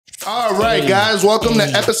All right, guys, welcome to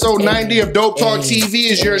episode 90 of DopeTalk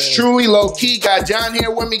TV. It's yours truly, low key. Got John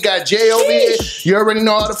here with me, got Jay over here. You already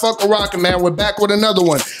know how the fuck we're rocking, man. We're back with another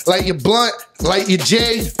one. Light your blunt, light your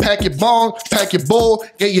J, pack your bong, pack your bowl,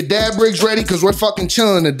 get your dab rigs ready, because we're fucking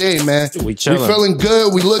chilling today, man. We chilling. We feeling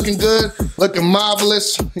good, we looking good, looking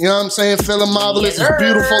marvelous. You know what I'm saying? Feeling marvelous. It's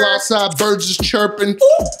beautiful outside. Birds is chirping.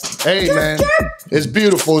 Hey, man. It's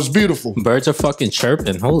beautiful. It's beautiful. Birds are fucking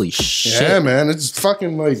chirping. Holy shit. Yeah, man. It's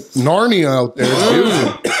fucking like Narnia out there.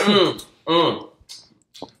 It's beautiful.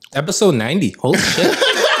 Episode 90. Holy shit.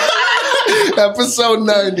 Episode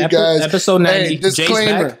 90, guys. Episode 90. Hey,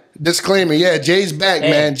 disclaimer. Disclaimer. Yeah, Jay's back,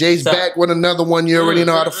 man. Jay's back with another one. You already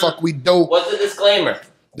know how the fuck we do. What's the disclaimer?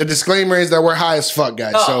 The disclaimer is that we're high as fuck,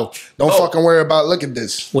 guys. So don't fucking worry about. Look at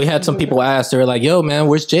this. We had some people ask. They were like, "Yo, man,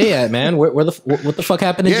 where's Jay at, man? What the fuck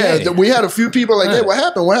happened to Jay?" Yeah, we had a few people like, "Hey, what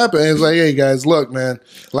happened? What happened?" And it's like, "Hey, guys, look, man,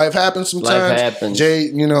 life happens sometimes." Life happens. Jay,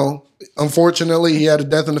 you know, unfortunately, he had a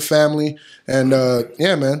death in the family, and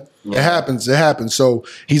yeah, man. It happens. It happens. So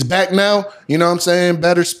he's back now. You know what I'm saying?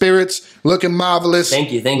 Better spirits, looking marvelous.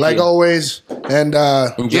 Thank you. Thank you. Like always. And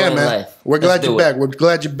yeah, man. Life. We're glad you're back. We're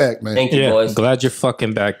glad you're back, man. Thank you, boys. Glad you're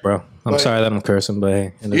fucking back, bro. I'm sorry that I'm cursing, but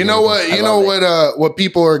hey. You know what? You know what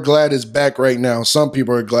people are glad is back right now. Some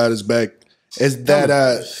people are glad is back. Is that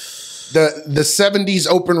the 70s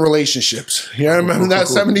open relationships. You know, remember that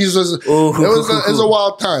 70s was a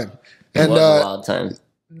wild time. And it was a wild time.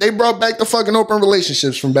 They brought back the fucking open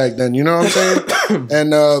relationships from back then. You know what I'm saying?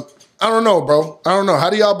 And I don't know, bro. I don't know. How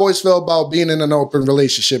do y'all boys feel about being in an open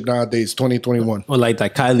relationship nowadays, 2021? Well, like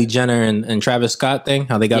that Kylie Jenner and Travis Scott thing,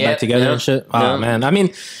 how they got back together and shit. Oh, man. I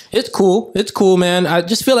mean, it's cool. It's cool, man. I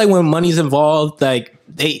just feel like when money's involved, like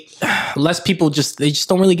less people they just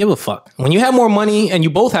don't really give a fuck. When you have more money and you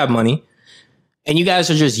both have money and you guys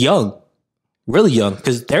are just young, really young,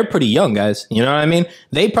 because they're pretty young, guys. You know what I mean?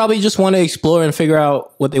 They probably just want to explore and figure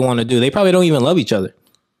out what they want to do. They probably don't even love each other.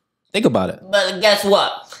 Think about it. But guess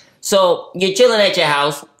what? So you're chilling at your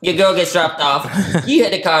house. Your girl gets dropped off. You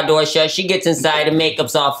hit the car door shut. She gets inside. The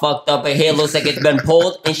makeup's all fucked up. Her hair looks like it's been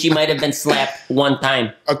pulled, and she might have been slapped one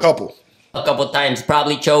time. A couple times,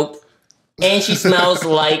 probably choked. And she smells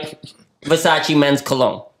like Versace men's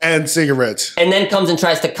cologne and cigarettes. And then comes and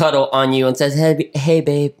tries to cuddle on you and says, "Hey,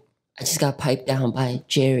 babe, I just got piped down by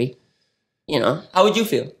Jerry." You know, how would you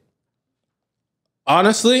feel?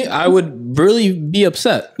 Honestly, I would really be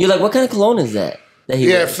upset. You're like, what kind of cologne is that?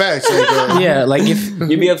 Yeah, facts. Yeah, like if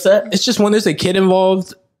you'd be upset. It's just when there's a kid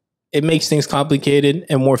involved, it makes things complicated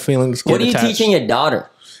and more feelings get attached. What are you teaching your daughter?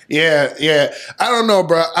 Yeah. I don't know,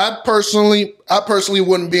 bro. I personally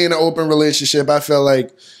wouldn't be in an open relationship. I feel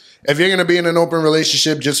like if you're gonna be in an open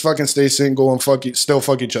relationship, just fucking stay single and still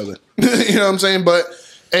fuck each other. You know what I'm saying? But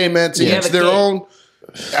hey, man, to each their own.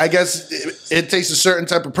 I guess it takes a certain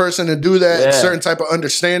type of person to do that, a certain type of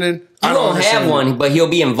understanding. You don't have one, but he'll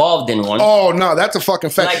be involved in one. Oh no, that's a fucking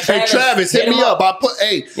fact. Like Travis, hit me up.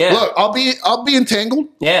 Look, I'll be entangled.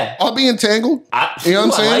 Yeah, I'll be entangled. You know what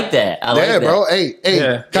I'm saying? I like that. I like that, bro. Hey,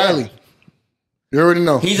 Kylie, you already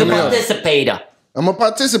know. He's a participator. I'm a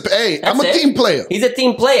participant. Hey, I'm a team player. He's a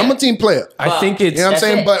team player. I'm a team player. I think it's... You know what I'm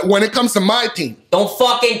saying? But when it comes to my team... Don't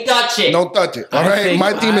fucking touch it. Don't touch it. All right?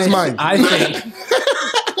 My team is mine.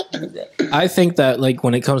 I think that, like,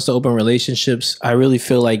 when it comes to open relationships, I really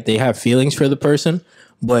feel like they have feelings for the person,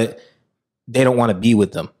 but they don't want to be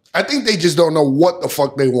with them. I think they just don't know what the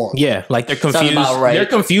fuck they want. Yeah, like they're confused. Right. They're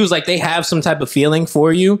confused. Like they have some type of feeling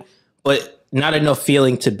for you, but not enough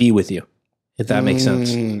feeling to be with you. If that makes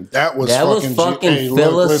sense. That was fucking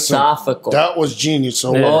philosophical. That was genius.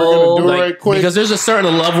 So what we're gonna do right quick, because there's a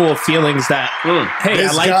certain level of feelings that hey,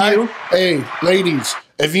 I like you. Hey, ladies,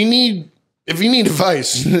 if you need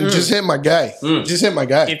advice, just hit my guy. Just hit my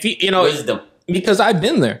guy. If you know wisdom, because I've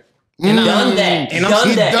been there. And done that. And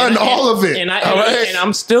he's done all of it. And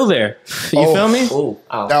I'm still there. You feel me?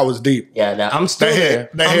 That was deep. Yeah, I'm still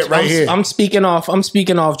there. That hit right here. I'm speaking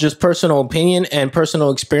off just personal opinion and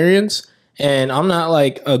personal experience. And I'm not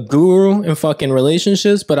like a guru in fucking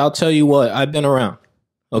relationships, but I'll tell you what, I've been around.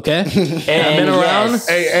 Okay? I've been around.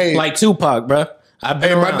 Hey. Like Tupac, bro. I've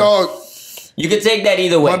been around. My dog. You could take that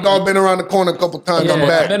either way. My dog been around the corner a couple times. I'm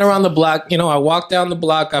back. I've been around the block. You know, I walked down the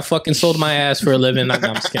block. I fucking sold my ass for a living. No,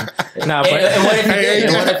 I'm just kidding. Nah, but and what if he did?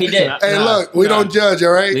 What if he did? Hey, look, we don't judge,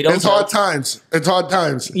 all right? It's hard times. It's hard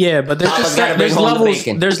times. Yeah, but there's levels.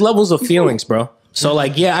 There's levels of feelings, bro. So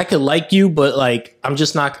like, yeah, I could like you, but like, I'm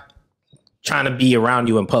just not trying to be around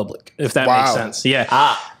you in public, if that makes sense. Yeah.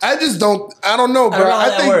 I don't know, bro.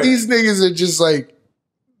 I think these niggas are just like,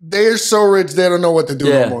 they're so rich they don't know what to do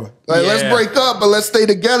no more. Like, let's break up, but let's stay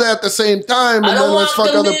together at the same time, and then let's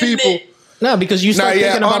fuck other people. No, because you start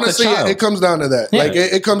thinking about honestly, the child. it comes down to that. Yeah. Like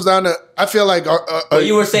it comes down to. I feel like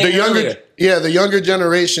you were saying the younger, earlier. the younger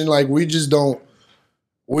generation. Like we just don't.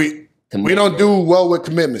 We don't do well with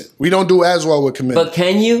commitment. We don't do as well with commitment. But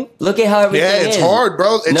can you look at how everything is? Yeah, it's hard,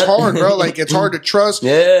 bro. It's hard, bro. Like it's hard to trust.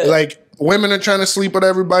 Yeah. Like women are trying to sleep with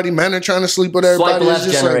everybody. Men are trying to sleep with everybody. Swipe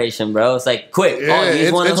left generation, bro. It's like quick. Yeah,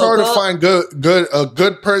 it's hard to find a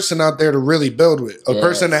good person out there to really build with. A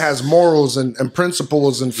person that has morals and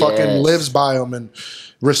principles and fucking lives by them and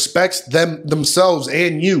respects themselves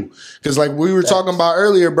and you. Because like we were talking about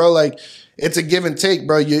earlier, bro, like it's a give and take,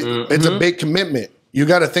 bro. It's a big commitment. You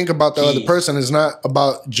got to think about the other person. It's not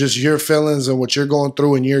about just your feelings and what you're going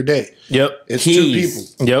through in your day. Yep. It's two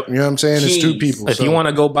people. Yep. You know what I'm saying? It's two people. If you want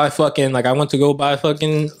to go buy fucking, like I went to go buy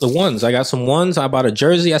fucking the ones. I got some ones. I bought a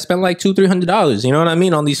jersey. I spent like $200-$300. You know what I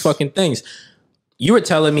mean? On these fucking things. You were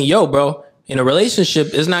telling me, yo, bro, in a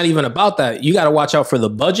relationship, it's not even about that. You got to watch out for the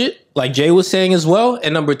budget, like Jay was saying as well.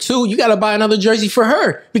 And number two, you got to buy another jersey for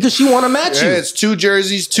her because she want to match you. It's 2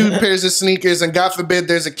 jerseys, 2 pairs of sneakers, and God forbid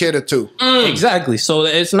there's a kid or 2. Exactly. So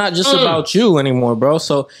it's not just about you anymore, bro.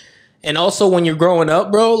 So, and also when you're growing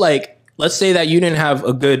up, bro, like let's say that you didn't have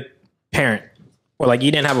a good parent or like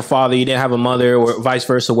you didn't have a father, you didn't have a mother or vice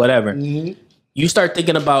versa, whatever. You start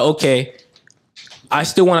thinking about, okay, I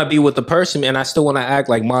still want to be with the person and I still want to act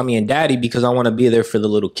like mommy and daddy because I want to be there for the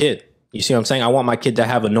little kid. You see what I'm saying? I want my kid to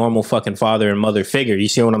have a normal fucking father and mother figure. You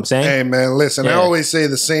see what I'm saying? Hey, man, listen, I always say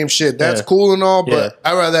the same shit. That's cool and all, but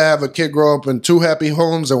I'd rather have a kid grow up in 2 happy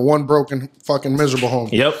homes than 1 broken fucking miserable home.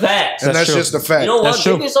 Yep. Facts. And that's just a fact. You know what? That's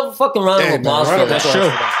true. Give yourself a fucking round of applause for that. That's true.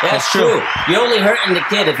 That's true. You're only hurting the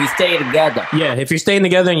kid if you stay together. Yeah, if you're staying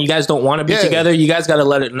together and you guys don't want to be together, you guys got to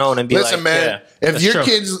let it known and be like, listen, man, yeah,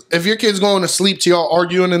 if your kid's going to sleep to y'all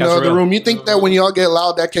arguing in the other room, you think that when y'all get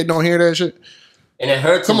loud, that kid don't hear that shit? And it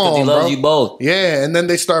hurts him because he loves you both. Yeah, and then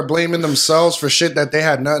they start blaming themselves for shit that they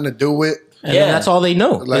had nothing to do with. And that's all they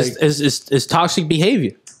know. Like, is toxic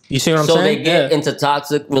behavior. You see what I'm saying? So they get into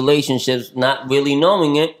toxic relationships not really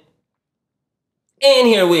knowing it. And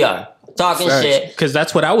here we are, talking shit. Because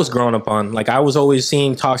that's what I was growing up on. Like, I was always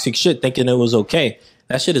seeing toxic shit, thinking it was okay.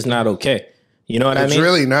 That shit is not okay. You know what I mean? It's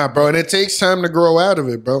really not, bro. And it takes time to grow out of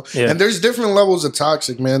it, bro. Yeah. And there's different levels of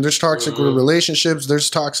toxic, man. There's toxic with relationships.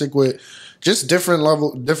 There's toxic with just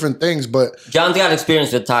different things. But John's got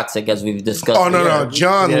experience with toxic, as we've discussed. Oh no,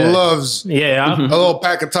 John loves a little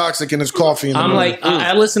pack of toxic in his coffee. In the morning. Like,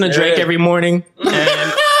 I listen to Drake every morning,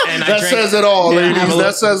 and that says it all, ladies.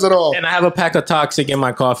 That says it all. And I have a pack of toxic in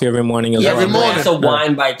my coffee every morning. Every morning, it's a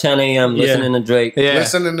wine by 10 a.m. Listening to Drake.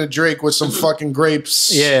 Listening to Drake with some fucking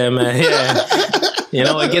grapes. Yeah, man. Yeah. You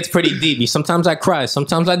know, it gets pretty deep. Sometimes I cry.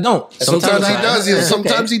 Sometimes I don't. Sometimes he does.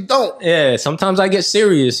 Sometimes he don't. Yeah. Sometimes I get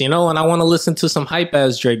serious, you know, and I want to listen to some hype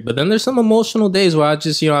ass Drake. But then there's some emotional days where I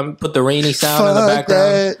just, I put the rainy sound in the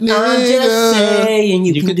background. I'm just saying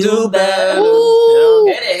you can do better.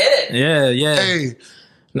 Hit it. Yeah. Hey.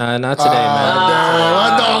 Nah, not today, man.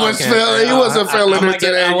 I know he wasn't feeling it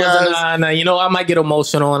today, guys. Nah, you know, I might get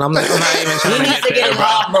emotional, and I'm not even trying to get there, bro.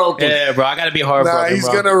 Heartbroken. Yeah, bro, I gotta be heartbroken. Nah, he's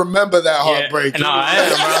gonna remember that heartbreak. No, I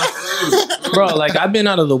am, bro. Bro, like I've been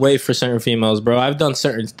out of the way for certain females, bro. I've done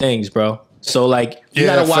certain things, bro. So like you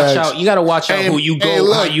gotta watch out. You gotta watch out who you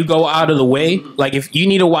go. How you go out of the way. Like if you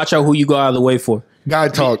need to watch out who you go out of the way for. Guy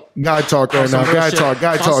talk right now. Guy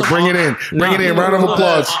talk. Bring it in. Round of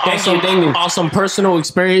applause. On some personal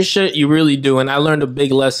experience shit, you really do. And I learned a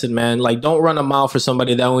big lesson, man. Like, don't run a mile for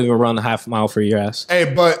somebody that won't even run a half mile for your ass.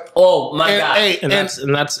 Hey, but oh my god, and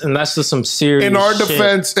that's just some serious. In our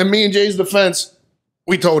defense, and me and Jay's defense,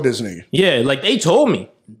 we told this nigga. Yeah, like they told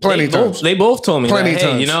me plenty times. They both told me plenty that,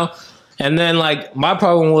 times. hey, you know. And then like my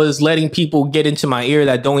problem was letting people get into my ear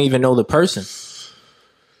that don't even know the person,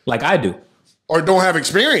 like I do. Or don't have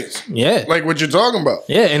experience. Yeah. Like what you're talking about.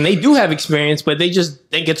 Yeah, and they do have experience, but they just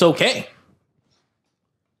think it's okay.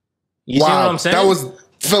 You see what I'm saying? That was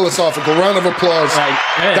philosophical. Round of applause.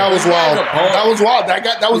 That was wild. That was wild.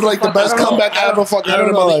 That was like the best comeback I ever fucking heard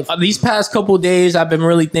in my life. These past couple days, I've been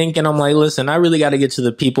really thinking. I'm like, listen, I really got to get to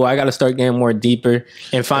the people. I got to start getting more deeper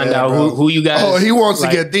and find out who you guys. Oh, he wants to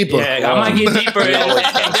get deeper. Yeah, I might get deeper in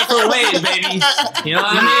different ways, baby. You know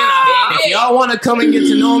what I mean? If y'all want to come and get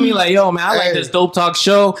to know me, like, yo, man, I like this Dope Talk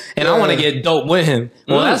show, and I want to get dope with him.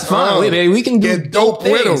 Well, that's fine, baby. We can do dope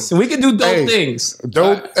things. We can do dope things.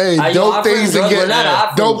 Dope things that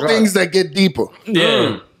get dope things that get deeper.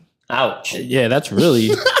 Yeah. Ouch. Yeah, that's really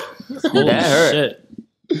that hurt. Shit.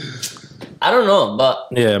 I don't know, but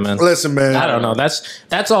yeah, man. Listen, man. I don't know.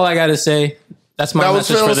 That's all I gotta say. That's my That was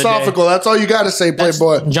message for the day. philosophical. That's all you got to say,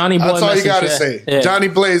 Playboy. Johnny Boy That's all you message, got to yeah. say. Yeah. Johnny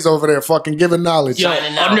Blaze over there fucking giving knowledge. Yo,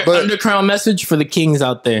 But- underground message for the kings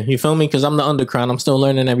out there. You feel me? Because I'm the underground. I'm still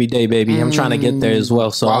learning every day, baby. I'm trying to get there as well.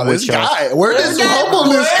 So Wow, I'm this with y'all. guy. Where does this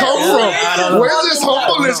humbleness come from? Where does this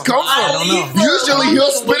humbleness come I don't from? know. Usually he'll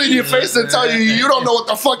spit in your face and tell you don't know what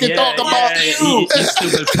the fuck you talk about. You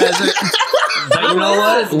stupid peasant. But you know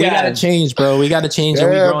what? We guy. gotta change, bro. We gotta change, and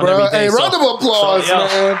we Yeah, growing bro. every day. Hey, round of applause, yo,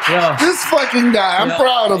 man. yo. This fucking guy. I'm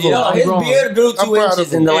proud of him. Yo, his growing. beard grew I'm 2 proud of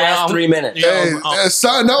inches him. in the Yeah, last 3 minutes. Hey,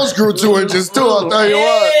 something else grew 2 inches too. I'll tell you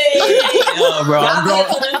what. Yo, bro,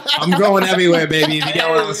 I'm growing everywhere, baby. If you get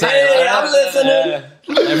what I'm saying. Hey, I'm listening.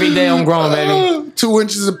 Every day I'm growing, baby. 2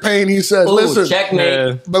 inches of pain, he said. Ooh, Listen,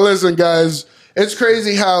 checkmate. but listen, guys, it's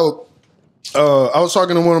crazy how I was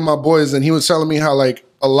talking to one of my boys and he was telling me how like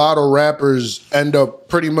a lot of rappers end up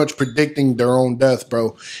pretty much predicting their own death,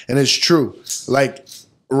 bro. And it's true. Like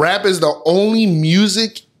rap is the only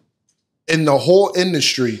music in the whole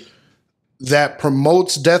industry that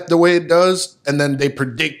promotes death the way it does, and then they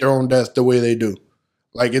predict their own death the way they do.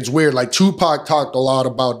 Like it's weird. Like Tupac talked a lot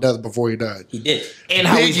about death before he died. He did. And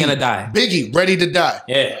how he's gonna die. Biggie, Ready to Die.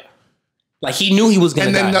 Yeah. Like he knew he was gonna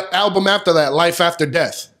And then die. the album after that, Life After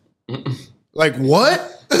Death. Like what?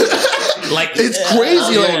 Like It's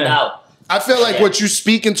crazy. I'm Like going out. I feel like what you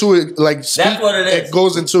speak into it, like speak, what it is.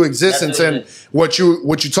 goes into existence, That's what it and is.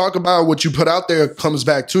 what you talk about, what you put out there, comes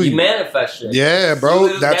back to You you. manifest shit. Yeah, bro,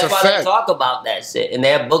 that's a why fact. they talk about that shit. And they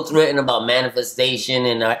have books written about manifestation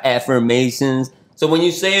and affirmations. So when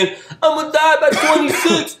you say, I'm gonna die by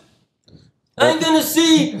 26, I ain't gonna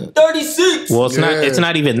see 36. Well, it's not. Yeah. It's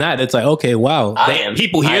not even that. It's like, okay, wow. I am.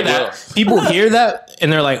 People hear I that. will. People hear that,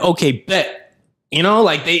 and they're like, okay, bet. You know,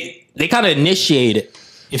 like they kind of initiate it,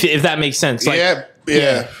 if that makes sense. Like,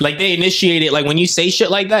 yeah. Like they initiate it. Like when you say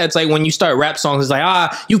shit like that, it's like when you start rap songs. It's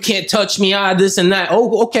like, you can't touch me. This and that.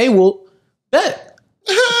 Oh, okay. Well, bet.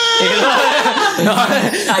 You know?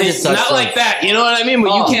 I just It's touched not them. like that. You know what I mean?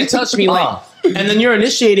 But you can't touch me. Like. And then you're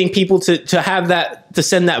initiating people to have that, to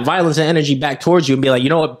send that violence and energy back towards you and be like, you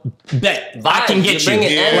know what, bet I can get You're you.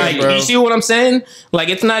 bringing energy, Like, bro. you see what I'm saying? Like,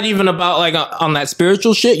 it's not even about like on that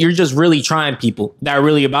spiritual shit. You're just really trying people that are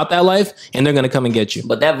really about that life, and they're gonna come and get you.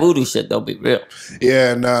 But that voodoo shit, though, be real.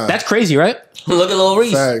 Yeah, nah. That's crazy, right? Look at Lil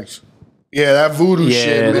Reese. Facts. Yeah, that voodoo Yeah,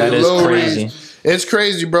 shit, man. that is Lil crazy. Reese. It's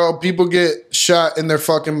crazy, bro. People get shot in their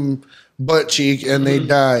fucking butt cheek and they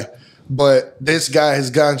die. But this guy has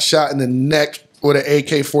gotten shot in the neck with an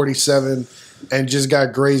AK-47 and just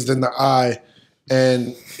got grazed in the eye.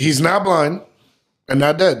 And he's not blind and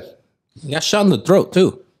not dead. He got shot in the throat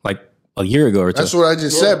too, like a year ago or two. That's what I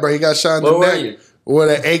just said, bro. He got shot in Where the were neck you? with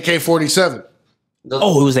an AK-47.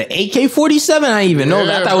 Oh, it was an AK-47? I didn't even know Yeah,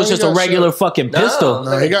 that. I thought it bro, was he just a got regular shot. fucking No, pistol.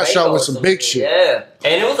 No, he got shot with some big shit. Yeah.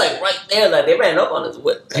 And it was like right there. Like they ran up on his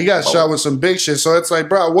whip. He got shot with some big shit. So it's like,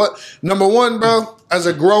 bro, what? Number one, bro, as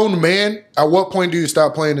a grown man, at what point do you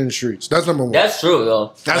stop playing in the streets? That's number one. That's true,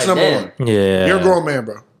 though. That's Like, number damn. one. Yeah. You're a grown man,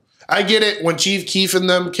 bro. I get it. When Chief Keef and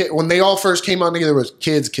them, when they all first came out, nigga, there was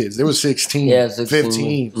kids. They was 16, Yeah, 16.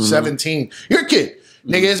 15, 17. You're a kid.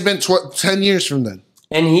 Nigga, it's been 10 years from then.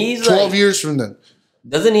 And he's 12 like, years from then.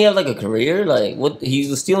 doesn't he have like a career? Like what? He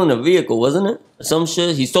was stealing a vehicle, wasn't it? Some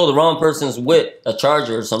shit. He stole the wrong person's whip, a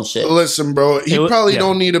Charger or some shit. Listen, bro, he It wa- probably yeah.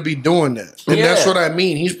 don't need to be doing that. And that's Yeah. what I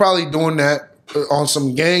mean. He's probably doing that on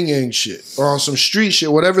some gang shit or on some street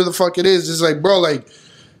shit, whatever the fuck it is. It's like, bro, like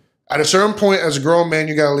at a certain point as a grown man,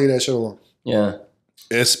 you gotta leave that shit alone. Yeah.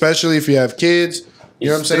 Especially if you have kids. You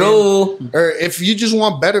know what I'm saying? True. Or if you just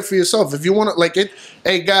want better for yourself. If you want to, like it.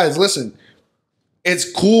 Hey, guys, listen.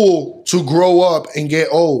 It's cool to grow up and get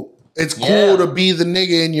old. It's cool Yeah. to be the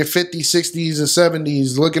nigga in your 50s, 60s, and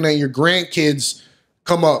 70s looking at your grandkids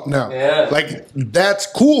come up now. Yeah. Like, that's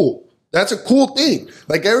cool. That's a cool thing.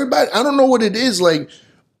 Like, everybody, I don't know what it is. Like,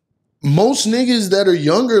 most niggas that are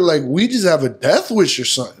younger, like, we just have a death wish or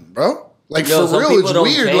something, bro. Like, Yo, for some real, people it's don't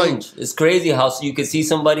weird. change. Like, It's crazy how you can see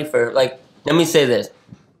somebody for like. Let me say this: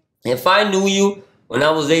 if I knew you when I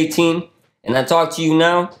was 18 and I talk to you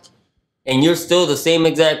now, and you're still the same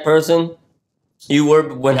exact person you were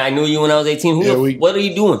when I knew you when I was 18, what are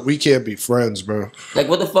you doing? we can't be friends, bro. Like,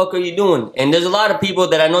 what the fuck are you doing? And there's a lot of people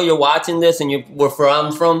that I know you're watching this, and you're where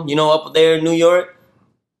I'm from, you know, up there in New York.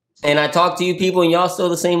 And I talk to you people, and y'all still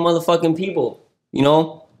the same motherfucking people. You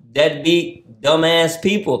know, deadbeat, dumbass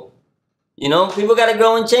people. You know, people gotta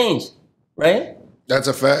grow and change, right? That's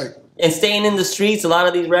a fact. And staying in the streets, a lot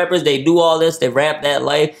of these rappers, they do all this, they rap that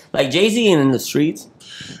life. Like Jay-Z ain't in the streets.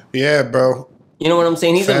 Yeah, bro. You know what I'm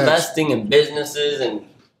saying? He's Facts. investing in businesses and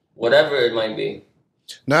whatever it might be.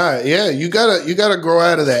 Nah, yeah, you gotta grow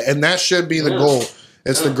out of that, and that should be the goal.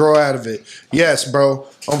 It's to grow out of it. Yes, bro.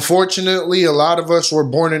 Unfortunately, a lot of us were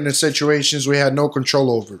born into situations we had no control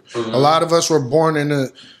over. A lot of us were born in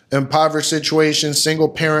impoverished situations, single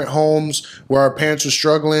parent homes where our parents were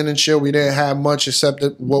struggling and shit. We didn't have much except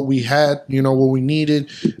what we had, you know, what we needed,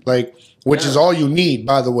 like, which is all you need,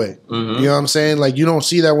 by the way. You know what I'm saying? Like, you don't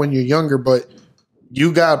see that when you're younger, but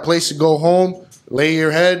you got a place to go home, lay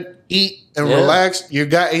your head, eat, and relax. You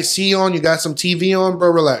got AC on, you got some TV on, bro,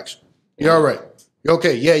 relax. You're all right. You're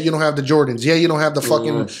okay. Yeah, you don't have the Jordans. Yeah, you don't have the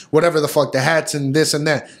fucking whatever the fuck, the hats and this and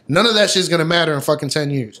that. None of that shit's gonna matter in fucking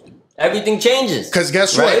 10 years. Everything changes. Because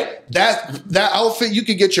guess what? That outfit, you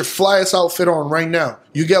could get your flyest outfit on right now.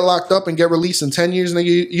 You get locked up and get released in 10 years,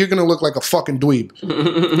 nigga, you're going to look like a fucking dweeb.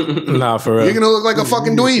 Nah, for real. You're going to look like a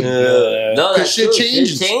fucking dweeb. No, that's shit true.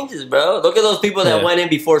 changes. Shit changes, bro. Look at those people that went in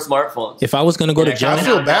before smartphones. If I was going to go to jail, I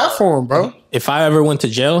feel bad for him, bro. If I ever went to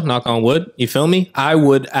jail, knock on wood, you feel me? I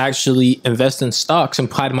would actually invest in stocks and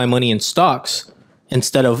put my money in stocks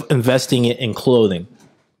instead of investing it in clothing.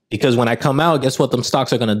 Because when I come out, guess what? Them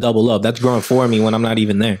stocks are going to double up. That's growing for me when I'm not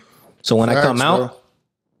even there. So when I come out,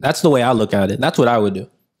 that's the way I look at it. That's what I would do.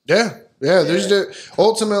 Yeah. Yeah, there's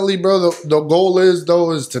ultimately, bro, the goal is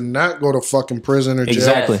to not go to fucking prison or jail.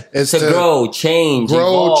 Exactly. It's to grow, change,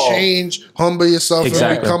 evolve. change, humble yourself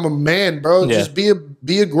and become a man, bro. Yeah. Just be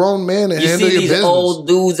a grown man and handle your business. You see these old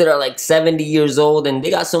dudes that are like 70 years old and they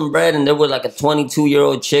got some bread and they're with like a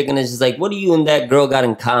 22-year-old chick and it's just like, what do you and that girl got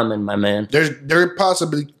in common, my man? There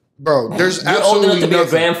possibly... Bro, there's You're absolutely old enough to be nothing.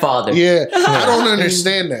 a grandfather. Yeah, I don't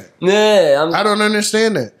understand that. Yeah, I don't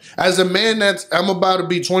understand that. As a man I'm about to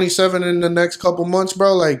be 27 in the next couple months,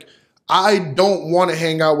 bro, like, I don't want to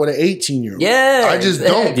hang out with an 18-year-old. Yeah. I just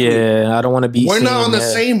don't. Yeah, I don't want to be We're not on the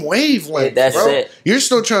same wavelength, that's bro. it. You're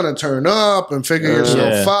still trying to turn up and figure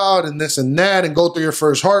yourself out and this and that and go through your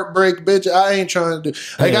first heartbreak, bitch. I ain't trying to do...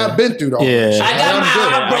 Like, I've been through all that shit. I got my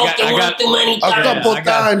heart broken too many times. A couple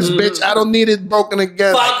times, bitch. I don't need it broken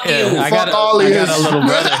again. Fuck you. Fuck all of this.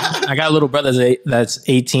 I got a little brother that's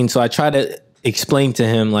 18, so I try to explain to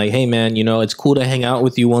him, like, hey man, you know, it's cool to hang out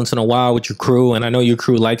with you once in a while with your crew, and I know your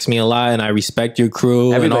crew likes me a lot and I respect your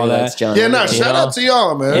crew. Everybody and all that. John. Yeah, no, shout out to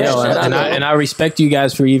y'all, man. Yeah, and I respect you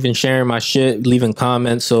guys for even sharing my shit, leaving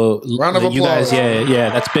comments. So round of applause. You guys,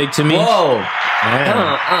 yeah, that's big to me. Whoa.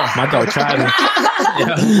 Man, my dog tried me.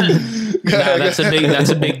 Nah, that's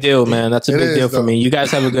a big deal, man. That's a big deal for me. You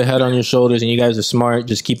guys have a good head on your shoulders, and you guys are smart.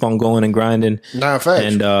 Just keep on going and grinding. Nah, facts.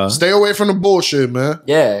 And stay away from the bullshit, man.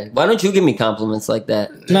 Yeah. Why don't you give me compliments like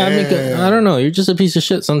that? Nah, I don't know. You're just a piece of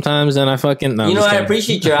shit sometimes, and I fucking. No, you know, I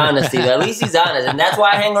appreciate your honesty. At least he's honest, and that's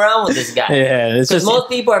why I hang around with this guy. Yeah, because most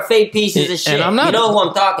people are fake pieces of shit. And I'm not, you know who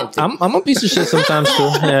I'm talking to. I'm a piece of shit sometimes too.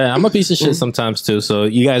 Yeah, I'm a piece of shit sometimes too. So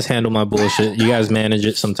you guys handle my bullshit. You guys manage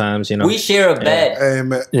it sometimes. You know, we share a bed. Hey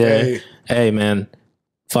man. Yeah. Hey man.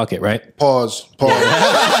 Fuck it, right? Pause. Pause.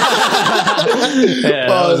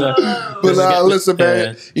 But listen,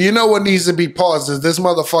 man. You know what needs to be paused is this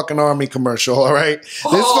motherfucking army commercial, all right?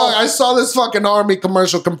 I saw this fucking army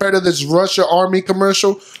commercial compared to this Russia army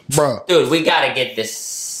commercial. Bruh. Dude, we gotta get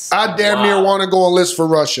this. I damn near want to go enlist for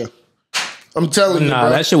Russia. I'm telling you,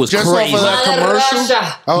 bro. That shit was just crazy. Off of that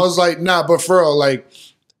commercial, I was like, nah, but for real, like,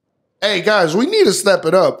 hey guys, we need to step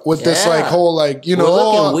it up with this like whole like, you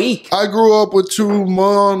know, weak. I grew up with two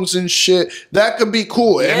moms and shit. That could be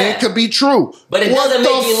cool and it could be true. But it what doesn't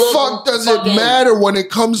make you look fuck does it matter when it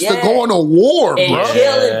comes to going to war, and bro?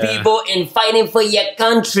 Killing people and fighting for your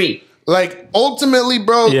country. Like ultimately,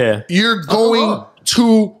 bro, you're going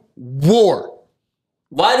to war.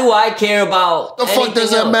 Why do I care about the fuck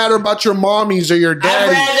does that matter about your mommies or your daddies?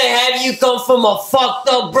 I'd rather have you come from a fucked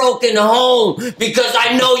up, broken home because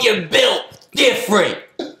I know you're built different.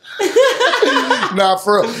 Nah,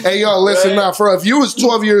 for real. Hey, yo, listen, nah, for real. If you was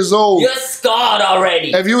 12 years old... You're scarred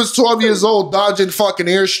already. If you was 12 years old dodging fucking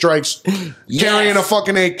airstrikes, carrying a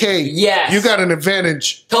fucking AK, you got an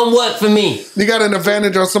advantage. Come work for me. You got an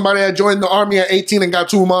advantage on somebody that joined the army at 18 and got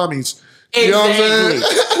two mommies. Exactly. You know what I'm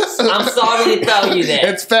saying? I'm sorry to tell you that.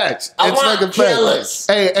 It's facts. I it's want fucking killers. facts.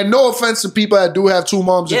 Hey, and no offense to people that do have two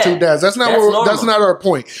moms and two dads. That's not that's not our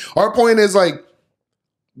point. Our point is like,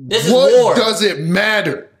 what does it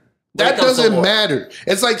matter? That doesn't matter.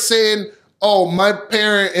 It's like saying, oh, my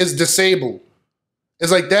parent is disabled.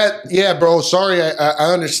 It's like that. Yeah, bro. Sorry,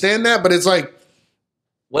 I understand that, but it's like,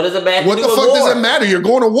 what does it matter? What the fuck does it matter? You're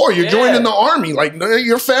going to war. You're joining the army. Like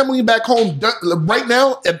your family back home right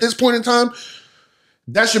now at this point in time,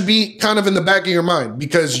 that should be kind of in the back of your mind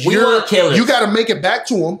because you got to make it back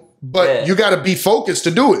to them, but you got to be focused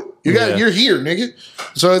to do it. You're here, nigga.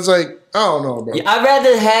 So it's like, I don't know, bro. I'd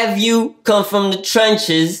rather have you come from the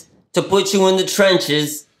trenches to put you in the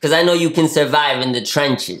trenches because I know you can survive in the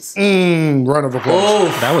trenches. Round of applause.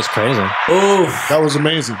 Oof. That was crazy. Oof. That was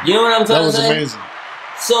amazing. You know what I'm trying to say? That was amazing.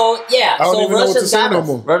 So yeah, I don't even know what to say no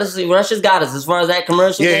more. Russia's got us as far as that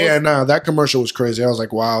commercial. Yeah, nah, that commercial was crazy. I was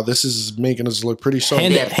like, wow, this is making us look pretty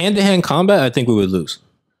solid. Hand to hand combat, I think we would lose.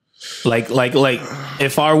 Like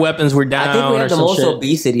if our weapons were down. I think we have the most shit.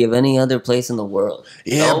 obesity of any other place in the world.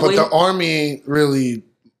 Yeah, but the army ain't really.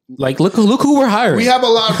 Like look who we're hiring. We have a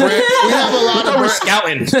lot of we're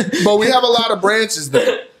scouting, but we have a lot of branches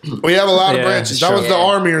there. We have a lot of branches. That was the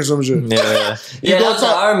army or some shit. Yeah, that's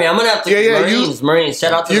the army. I'm gonna have to. Marines.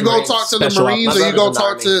 Shout out to the Marines. You go talk to the Marines, or you go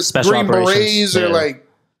talk to Green Berets, or like.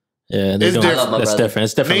 Yeah, it's different. That's different.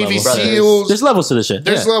 It's different. Navy SEALs. There's levels to the shit.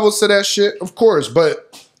 There's levels to that shit, of course.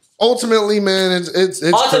 But ultimately, man, it's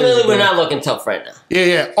ultimately crazy, we're not looking tough right now.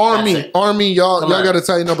 Yeah. Army, y'all got to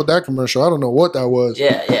tighten up with that commercial. I don't know what that was.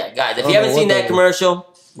 Yeah, guys. If you haven't seen that commercial,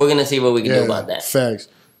 we're gonna see what we can do about that. Facts.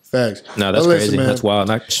 No, that's crazy. Man, that's wild.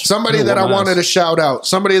 Somebody that I wanted to shout out.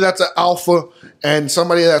 Somebody that's an alpha, and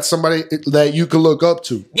somebody that you could look up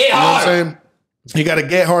to. Get you know hard. What I'm saying? You got to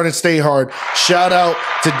get hard and stay hard. Shout out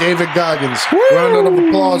to David Goggins. Round of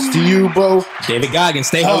applause to you, bro. David Goggins,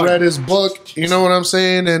 stay hard. I read his book. You know what I'm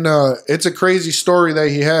saying? And it's a crazy story that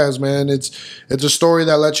he has, man. It's a story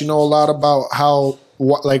that lets you know a lot about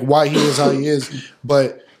why he is how he is.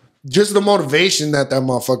 But just the motivation that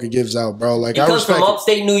motherfucker gives out, bro. Like, he comes from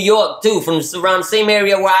upstate New York, too, from around the same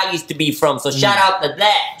area where I used to be from. So shout out to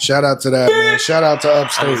that. Shout out to that, man. Shout out to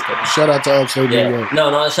upstate. Shout out to upstate New York.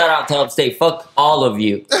 No, shout out to upstate. Fuck all of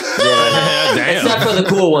you. Damn. Except for the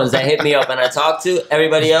cool ones that hit me up and I talk to.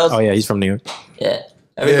 Everybody else. Oh, yeah, he's from New York. Yeah.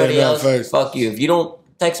 Everybody else, fuck you. If you don't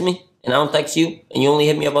text me, and I don't text you, and you only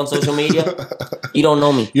hit me up on social media, you don't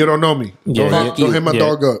know me. You don't know me. Don't hit my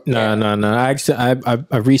dog up. No.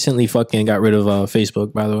 I recently fucking got rid of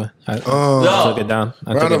Facebook, by the way. I took it down.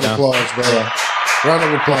 Round of applause, bro. Round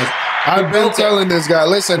of applause. I've been telling this guy,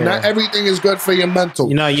 listen, not everything is good for your mental.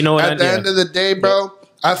 You know what? At the end of the day, bro,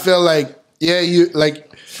 I feel like,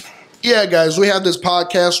 guys, we have this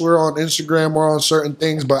podcast. We're on Instagram. We're on certain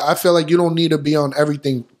things, but I feel like you don't need to be on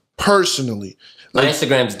everything personally. My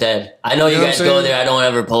Instagram's dead. I know you guys go there. I don't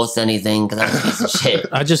ever post anything because I'm a piece of shit.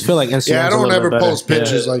 I just feel like Instagram. Yeah, I don't ever post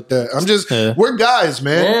pictures like that. I'm just, we're guys,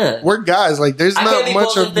 man. Yeah. We're guys. Like, there's not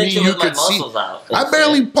much of me you could see. I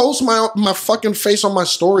barely post my fucking face on my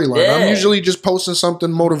storyline. Yeah. I'm usually just posting something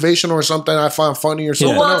motivational or something I find funny or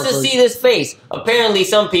something. Who wants to see this face? Apparently,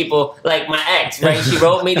 some people, like my ex, right? She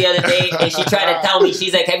wrote me the other day and she tried to tell me,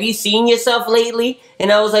 she's like, have you seen yourself lately?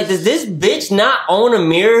 And I was like, does this bitch not own a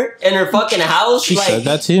mirror in her fucking house? She said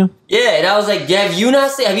that to you? Yeah, and I was like, have you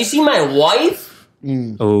seen my wife?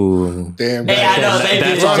 Oh. Damn. Hey, I know. Thank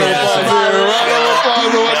you.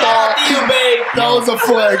 That was a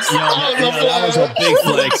flex. That was a big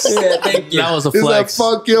flex. Yeah, thank you. That was a flex. He's like,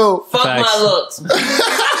 fuck you. Fuck my looks.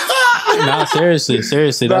 Nah, seriously.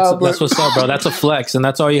 That's what's up, bro. That's a flex, and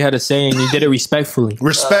that's all you had to say, and you did it respectfully.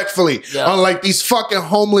 Unlike these fucking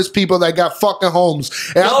homeless people that got fucking homes.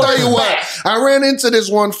 And I'll tell you what, I ran into this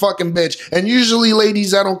one fucking bitch, and usually,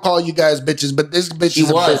 ladies, I don't call you guys bitches, but this bitch is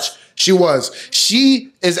a bitch.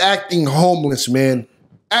 She is acting homeless, man.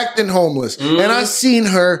 Acting homeless. And I seen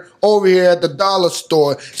her over here at the dollar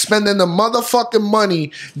store spending the motherfucking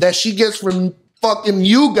money that she gets from fucking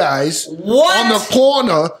you guys on the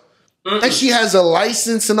corner. And she has a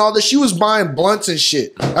license and all that. She was buying blunts and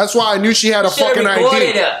shit. That's why I knew she had a fucking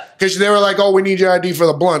ID. Because they were like, oh, we need your ID for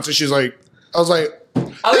the blunts. And she's like, I was like,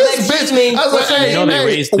 hey,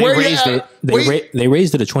 they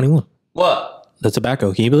raised it to 21. What? The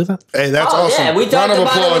tobacco. Can you believe that? Hey, that's awesome. Yeah, we talked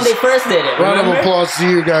about it when they first did it. Round of applause to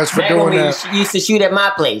you guys for doing that. We used to shoot at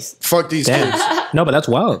my place. Fuck these kids. No, but that's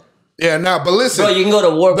wild. Yeah, but listen. Bro, you can go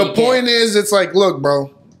to war. The point is, it's like, look,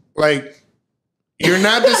 bro, like, you're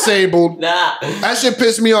not disabled. Nah. That shit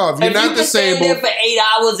pissed me off. You're not disabled. Stand there for 8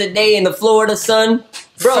 hours a day in the Florida sun.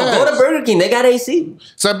 Bro, go to Burger King. They got AC.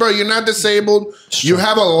 So, bro, you're not disabled. You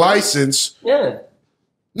have a license. Yeah.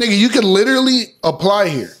 Nigga, you can literally apply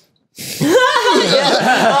here.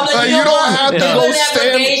 Yeah. Like, you don't have to go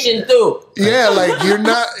stand. Yeah, like you're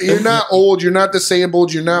not old, you're not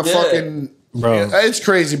disabled, you're not fucking. Bro, it's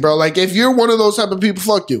crazy, bro. Like, if you're one of those type of people,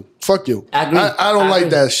 fuck you. I don't like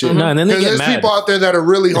that shit. No, and then there's people out there that are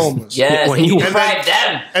really homeless. Yes, when you deprive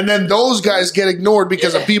them. And then those guys get ignored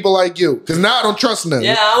because of people like you. Because now I don't trust them.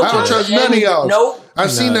 Yeah, I don't trust none of y'all. Nope.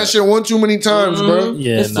 I've seen that shit one too many times, bro.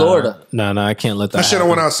 Yeah, it's Florida. No, I can't let that I should have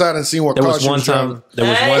went outside and seen what There was one time.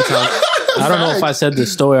 I don't know if I said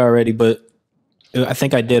this story already, but I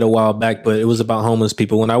think I did a while back, but it was about homeless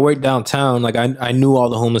people. When I worked downtown, like I knew all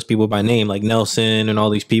the homeless people by name, like Nelson and all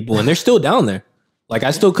these people, and they're still down there. Like,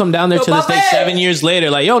 I still come down there to this day 7 years later.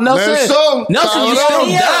 Like, yo, Nelson, Nelson, you still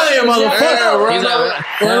down here, motherfucker. He's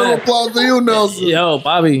like, round of applause for you, Nelson. Yo,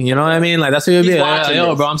 Bobby, you know what I mean? Like, that's what he'll be. Like,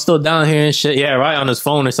 yo, bro, I'm still down here and shit. Yeah, right, on his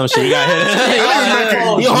phone or some shit. You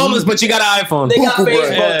got You're homeless, but you got an iPhone. They got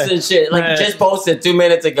Facebooks and shit. Like, just posted 2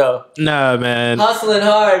 minutes ago. Nah, man. Hustling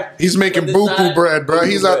hard. He's making buku bread, bro.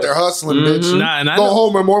 He's out there hustling, bitch. Nah, Go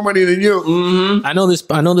home with more money than you. I know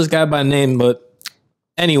this guy by name, but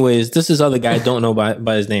anyways, this is other guy I don't know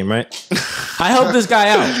by his name, right? I helped this guy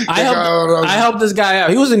out. I helped this guy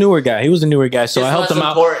out. He was a newer guy. So I helped him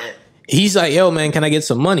out. He's like, yo, man, can I get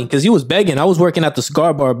some money? Because he was begging. I was working at the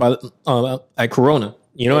cigar bar at Corona.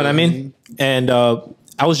 You know what I mean? And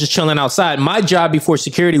I was just chilling outside. My job before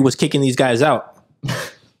security was kicking these guys out.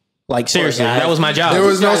 Like, seriously, that was my job. There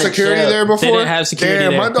was no security there before? They didn't have security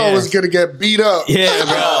there. My dog was going to get beat up. Yeah,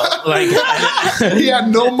 bro. Like, he had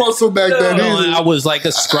no muscle back then either. I was like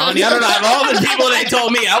a scrawny. I don't know. Out of all the people they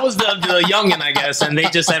told me, I was the youngin', I guess. And they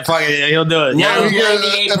just said, fuck it, he'll do it. Yeah,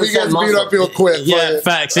 if he gets beat up, he'll quit. Yeah,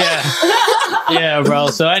 facts, yeah. Yeah, bro.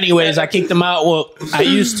 So anyways, I kicked him out. Well, I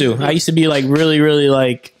used to be like really, really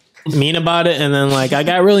like mean about it, and then like I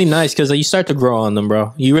got really nice because you start to grow on them,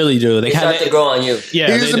 bro. You really do. They start to grow on you. Yeah,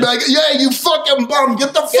 he used to be like, "Yeah, you fucking bum,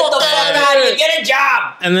 get the fuck out of here, get a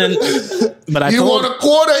job." And then, but you want a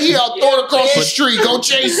quarter? Here, I'll throw it across the street. Go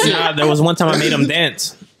chase it. Nah, there was one time I made him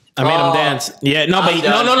dance. I made him dance. Yeah, no, but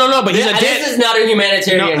no. But he's a dancer. This is not a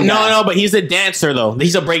humanitarian. No, but he's a dancer though.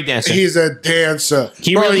 He's a break dancer. He's a dancer.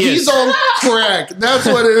 He really is. He's on crack. That's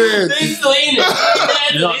what it is. He's leaning.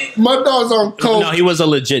 My dog's on coke. No, he was a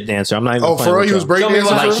legit dancer. I'm not even. Oh, for real? He was break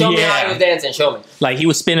dancing. Show me how he was dancing. Show me. Like he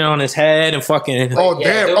was spinning on his head and fucking. Oh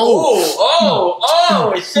damn!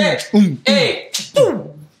 Oh shit! Hey.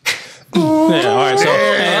 Yeah, all right. So,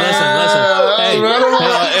 hey, listen. Hey,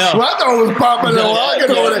 my dog was popping the rocket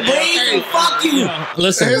over there. Hey, fuck you.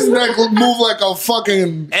 Listen, his neck would move like a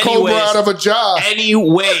fucking cobra out of a job.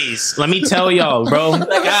 Anyways, let me tell y'all, bro. God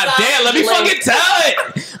damn, let me fucking tell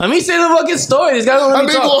it. Let me say the fucking story. This guy gonna let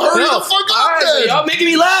me talk. Well, hurry the fuck up then. Y'all making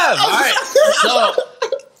me laugh. All right. So,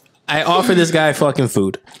 I offered this guy fucking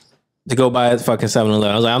food to go buy at fucking 7-Eleven.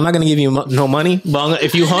 I was like, I'm not gonna give you no money, but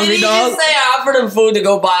if you hungry, dog. Did you say I offered him food to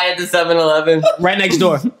go buy at the 7-Eleven? Right next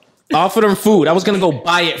door. Offered him food. I was gonna go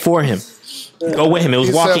buy it for him. Go with him. It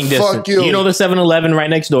was walking distance. You know the 7-Eleven right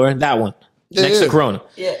next door? That one. Next to Corona.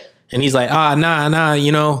 Yeah. And he's like, nah,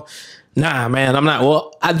 you know, nah, man, I'm not.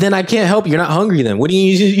 Well, then I can't help you. You're not hungry then. What do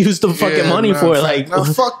you use the fucking money for? Like, no,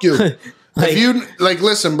 fuck you. If you,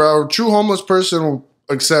 listen, bro, true homeless person will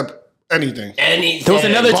accept anything. There was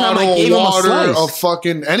another time I gave him a slice of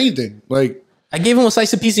fucking anything. Like, I gave him a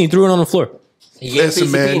slice of pizza and he threw it on the floor. Listen,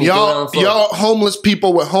 man, y'all homeless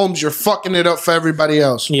people with homes, you're fucking it up for everybody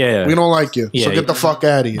else. Yeah. We don't like you. So get the fuck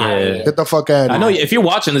out of here. Yeah. Get the fuck out of here. I know if you're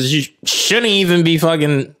watching this, you shouldn't even be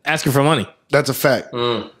fucking asking for money. That's a fact.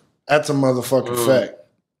 That's a motherfucking fact.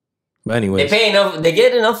 But anyway. They pay enough, they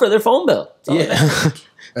get enough for their phone bill. Yeah.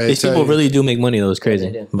 These people really do make money though. It's crazy.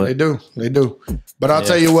 They do. But I'll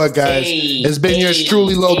tell you what, guys. It's been yours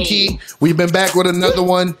truly, Low Key. We've been back with another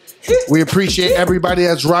one. We appreciate everybody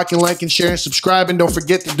that's rocking, liking, sharing, subscribing. Don't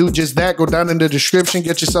forget to do just that. Go down in the description.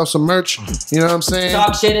 Get yourself some merch. You know what I'm saying?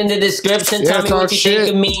 Talk shit in the description. Tell me what you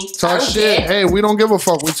think of me. Talk shit. Hey, we don't give a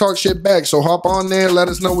fuck. We talk shit back. So hop on there. Let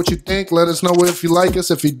us know what you think. Let us know if you like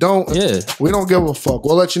us. If you don't, we don't give a fuck.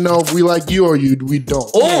 We'll let you know if we like you or we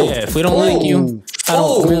don't. If we don't like you, I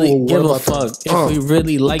don't really give a fuck. If we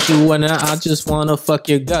really like you or not, I just want to fuck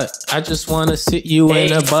your gut. I just want to sit you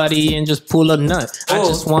in a body and just pull a nut. I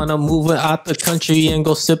just want to move it out the country and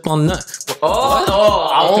go sip on nut.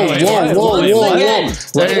 Whoa.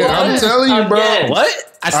 Hey, I'm telling you, bro. What?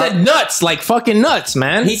 I said nuts, like fucking nuts,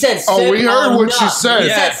 man. He said sip we heard what you said. He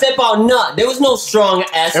said sip on nut. There was no strong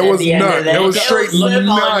S at the end of that. It was straight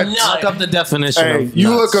nuts. Look up the definition of nuts.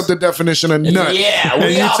 You look up the definition of nut. Yeah.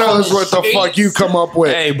 And you tell us what the fuck you come up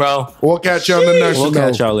with. Hey, bro. We'll catch you on the next one. We'll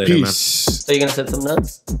catch y'all later, man. So you gonna sip some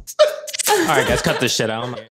nuts? All right, guys, cut this shit out.